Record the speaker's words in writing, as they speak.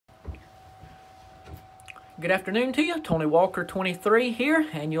Good afternoon to you. Tony Walker 23 here,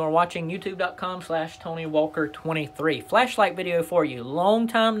 and you are watching youtube.com/TonyWalker23. Flashlight video for you. Long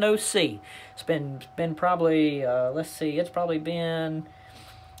time no see. It's been probably, let's see, it's probably been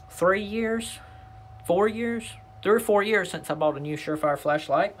 3 years, 4 years, 3 or 4 years since I bought a new Surefire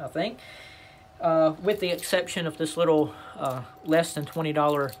flashlight, I think. With the exception of this little less than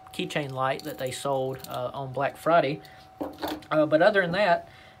 $20 keychain light that they sold on Black Friday. But other than that,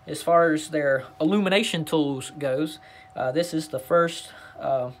 as far as their illumination tools goes, this is the first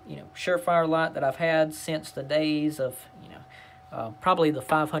Surefire light that I've had since the days of probably the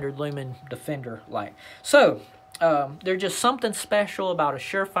 500 lumen Defender light. So there's just something special about a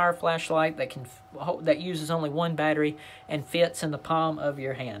Surefire flashlight that uses only one battery and fits in the palm of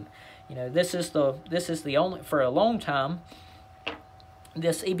your hand. This is the only, for a long time,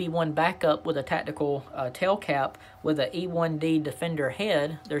 this EB1 backup with a tactical tailcap with a E1D Defender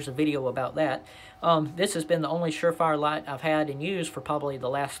head. There's a video about that. This has been the only Surefire light I've had and used for probably the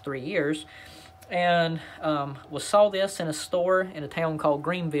last 3 years. And saw this in a store in a town called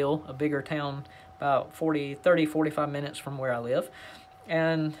Greenville, a bigger town about 45 minutes from where I live.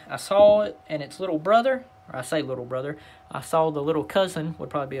 And I saw it, and its little brother, or I say little brother, I saw the little cousin, would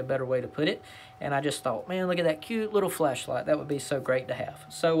probably be a better way to put it. And I just thought, man, look at that cute little flashlight. That would be so great to have.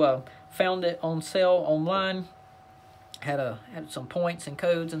 So found it on sale online. Had some points and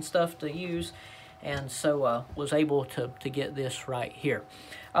codes and stuff to use. And so was able to get this right here.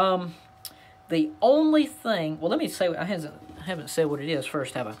 The only thing, well, let me say, I haven't said what it is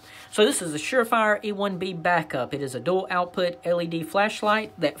first, have I? So this is a Surefire E1B backup. It is a dual output LED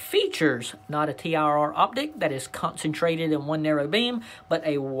flashlight that features not a TIR optic that is concentrated in one narrow beam, but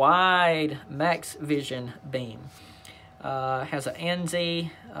a wide MaxVision beam. Has an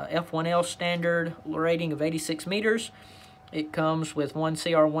ANSI F1L standard rating of 86 meters. It comes with one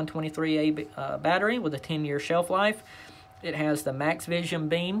CR123A battery with a 10-year shelf life. It has the MaxVision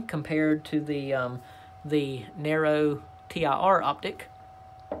Beam compared to the narrow TIR optic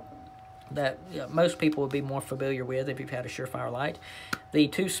that most people would be more familiar with if you've had a Surefire light. The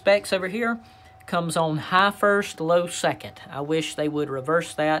two specs over here comes on high first, low second. I wish they would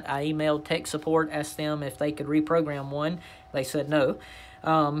reverse that. I emailed tech support, asked them if they could reprogram one. They said no.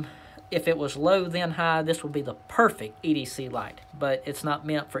 If it was low then high, this would be the perfect EDC light. But it's not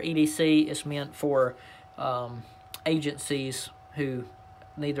meant for EDC. It's meant for agencies who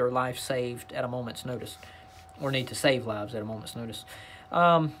need their life saved at a moment's notice, or need to save lives at a moment's notice.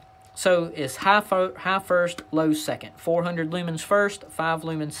 So it's high first, low second. 400 lumens first, 5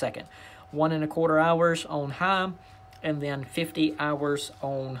 lumens second. 1 1/4 hours on high, and then 50 hours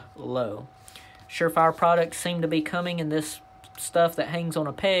on low. Surefire products seem to be coming in this stuff that hangs on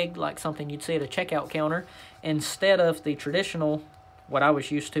a peg, like something you'd see at a checkout counter, instead of the traditional, what I was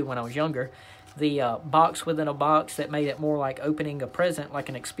used to when I was younger, the box within a box that made it more like opening a present, like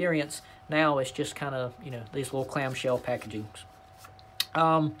an experience. Now it's just kind of, these little clamshell packagings.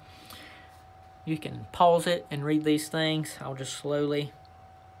 You can pause it and read these things. I'll just slowly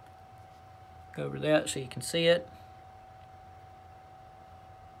go over that so you can see it.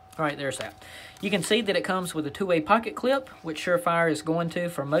 All right, there's that. You can see that it comes with a two-way pocket clip, which Surefire is going to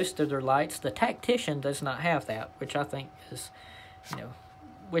for most of their lights. The Tactician does not have that, which I think is,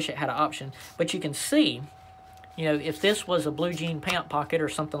 wish it had an option. But you can see, if this was a blue jean pant pocket or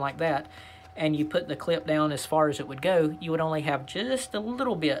something like that, and you put the clip down as far as it would go, you would only have just a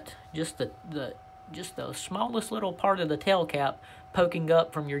little bit, just the smallest little part of the tail cap poking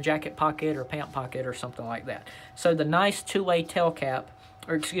up from your jacket pocket or pant pocket or something like that. So the nice two-way tail cap,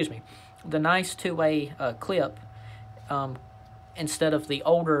 or excuse me, the nice two-way clip, instead of the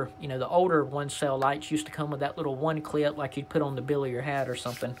older, the older one-cell lights used to come with that little one clip like you'd put on the bill of your hat or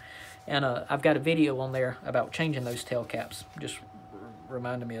something. And I've got a video on there about changing those tail caps. Just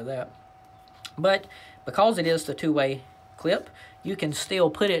reminded me of that. But because it is the two-way clip, you can still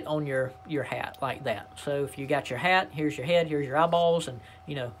put it on your hat like that. So if you got your hat, here's your head, here's your eyeballs, and,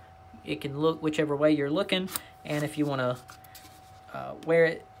 it can look whichever way you're looking. And if you want to wear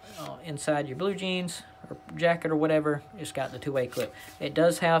it inside your blue jeans or jacket or whatever, it's got the two-way clip. It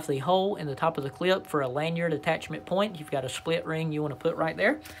does have the hole in the top of the clip for a lanyard attachment point. You've got a split ring you want to put right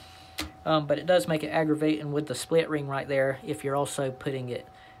there. But it does make it aggravating with the split ring right there if you're also putting it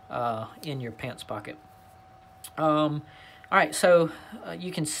in your pants pocket. All right, so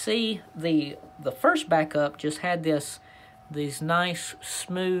you can see the first backup just had these nice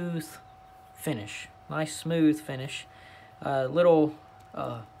smooth finish. Little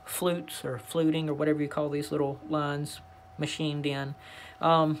flutes or fluting or whatever you call these little lines machined in.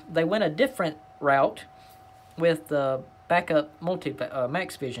 They went a different route with the backup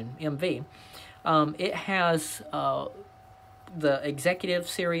MaxVision MV. It has the Executive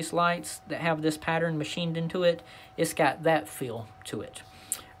Series lights that have this pattern machined into it. It's got that feel to it.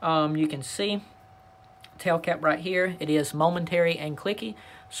 You can see tailcap right here. It is momentary and clicky.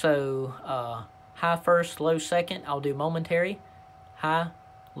 So high first, low second. I'll do momentary. High,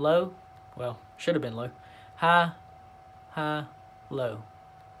 low. Well, should have been low. High, high, low.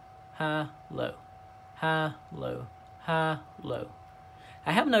 High, low. High, low. High, low.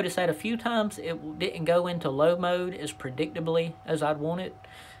 I have noticed that a few times it didn't go into low mode as predictably as I'd want it.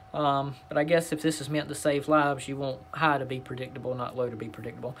 But I guess if this is meant to save lives, you want high to be predictable, not low to be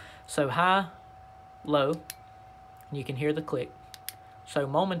predictable. So high, low, and you can hear the click. So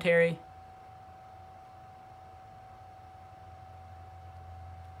momentary,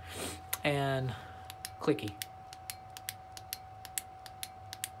 and clicky.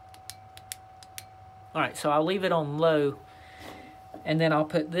 Alright, so I'll leave it on low, and then I'll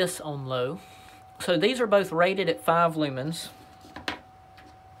put this on low. So these are both rated at 5 lumens.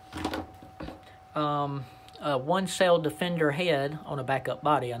 A one-cell Defender head on a backup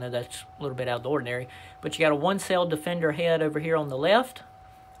body. I know that's a little bit out of the ordinary, but you got a one-cell Defender head over here on the left,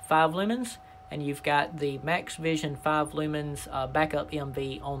 5 lumens, and you've got the MaxVision 5 lumens backup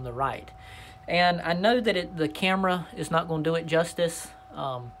MV on the right. And I know that the camera is not going to do it justice,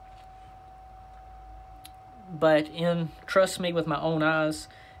 but trust me with my own eyes,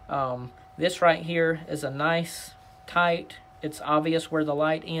 this right here is a nice, tight, it's obvious where the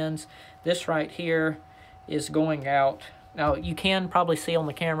light ends. This right here is going out. Now, you can probably see on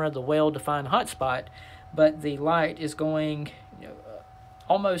the camera the well-defined hotspot, but the light is going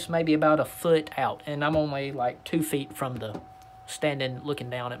almost maybe about a foot out, and I'm only like 2 feet from the standing looking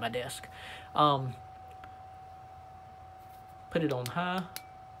down at my desk. Put it on high.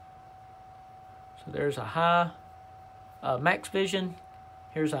 So there's a high MaxVision.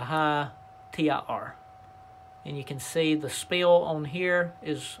 Here's a high TIR. And you can see the spill on here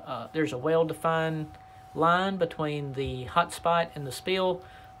is, there's a well-defined line between the hotspot and the spill.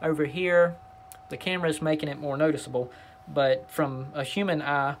 Over here, the camera is making it more noticeable, but from a human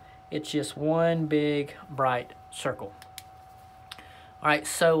eye, it's just one big bright circle. All right,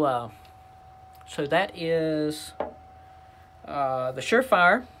 so that is the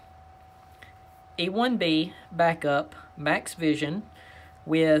Surefire E1B backup MaxVision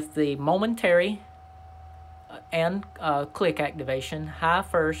with the momentary and click activation, high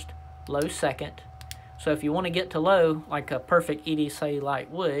first, low second. So if you want to get to low, like a perfect EDC light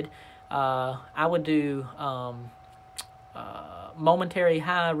would, I would do momentary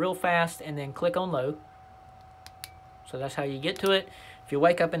high real fast and then click on low. So that's how you get to it. If you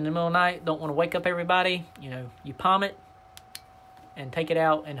wake up in the middle of the night, don't want to wake up everybody, you palm it and take it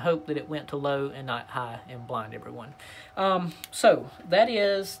out and hope that it went to low and not high and blind everyone. So that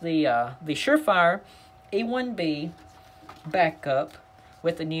is the Surefire E1B backup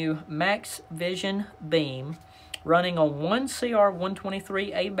with the new MaxVision Beam running on one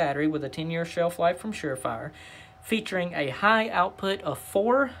CR123A battery with a 10-year shelf life from Surefire, featuring a high output of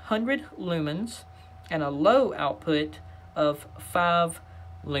 400 lumens and a low output of 5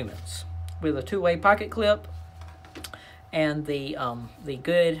 lumens with a 2-way pocket clip and the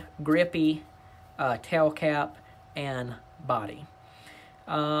good grippy tail cap and body.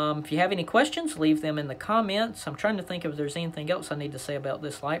 If you have any questions, leave them in the comments. I'm trying to think if there's anything else I need to say about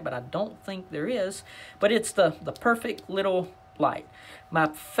this light, but I don't think there is. But it's the perfect little light. My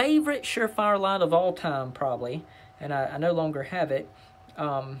favorite Surefire light of all time, probably, and I no longer have it,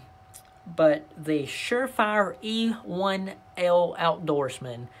 but the Surefire E1L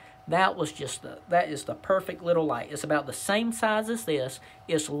Outdoorsman, that is the perfect little light. It's about the same size as this.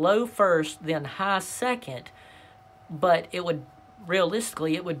 It's low first, then high second, but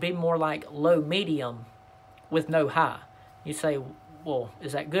realistically, it would be more like low medium with no high. You say, well,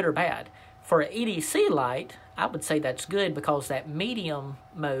 is that good or bad? For an EDC light, I would say that's good because that medium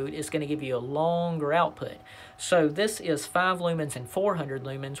mode is going to give you a longer output. So this is 5 lumens and 400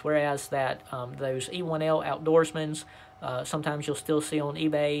 lumens, whereas that those E1L Outdoorsmans, sometimes you'll still see on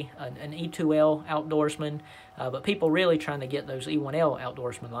eBay an E2L Outdoorsman, but people really trying to get those E1L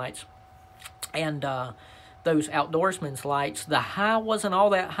Outdoorsman lights. And those Outdoorsman's lights, the high wasn't all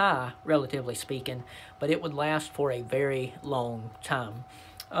that high, relatively speaking, but it would last for a very long time.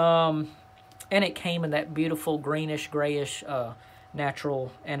 And it came in that beautiful greenish, grayish,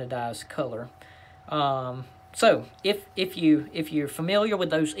 natural anodized color. So if you're familiar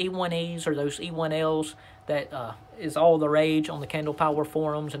with those E1Es or those E1Ls, that is all the rage on the Candle Power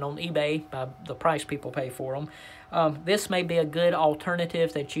forums and on eBay by the price people pay for them. This may be a good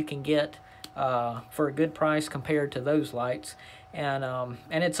alternative that you can get for a good price compared to those lights. and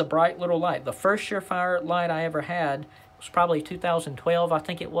it's a bright little light. The first Surefire light I ever had was probably 2012, I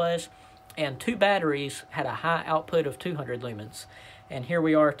think it was, and 2 batteries had a high output of 200 lumens. And here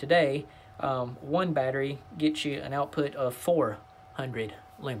we are today. 1 battery gets you an output of 400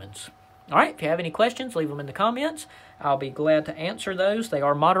 lumens. All right, if you have any questions, leave them in the comments. I'll be glad to answer those. They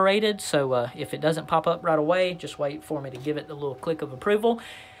are moderated, so if it doesn't pop up right away, just wait for me to give it a little click of approval.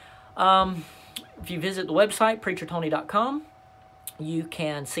 If you visit the website, preachertony.com, you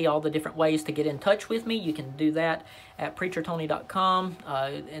can see all the different ways to get in touch with me. You can do that at preachertony.com,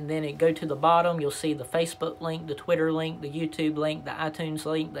 and then go to the bottom. You'll see the Facebook link, the Twitter link, the YouTube link, the iTunes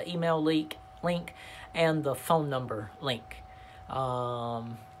link, the email link, and the phone number link.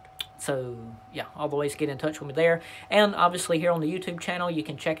 So, yeah, all the ways to get in touch with me there. And obviously here on the YouTube channel, you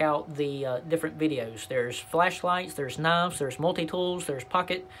can check out the different videos. There's flashlights, there's knives, there's multi-tools, there's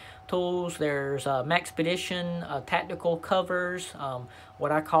pocket tools, there's MaxVision tactical covers,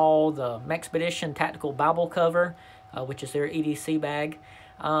 what I call the MaxVision tactical Bible cover, which is their EDC bag,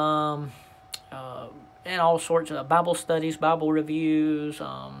 and all sorts of Bible studies, Bible reviews,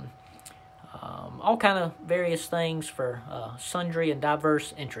 all kind of various things for sundry and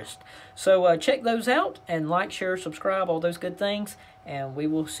diverse interest. So check those out, and like, share, subscribe, all those good things, and we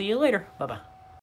will see you later. Bye-bye.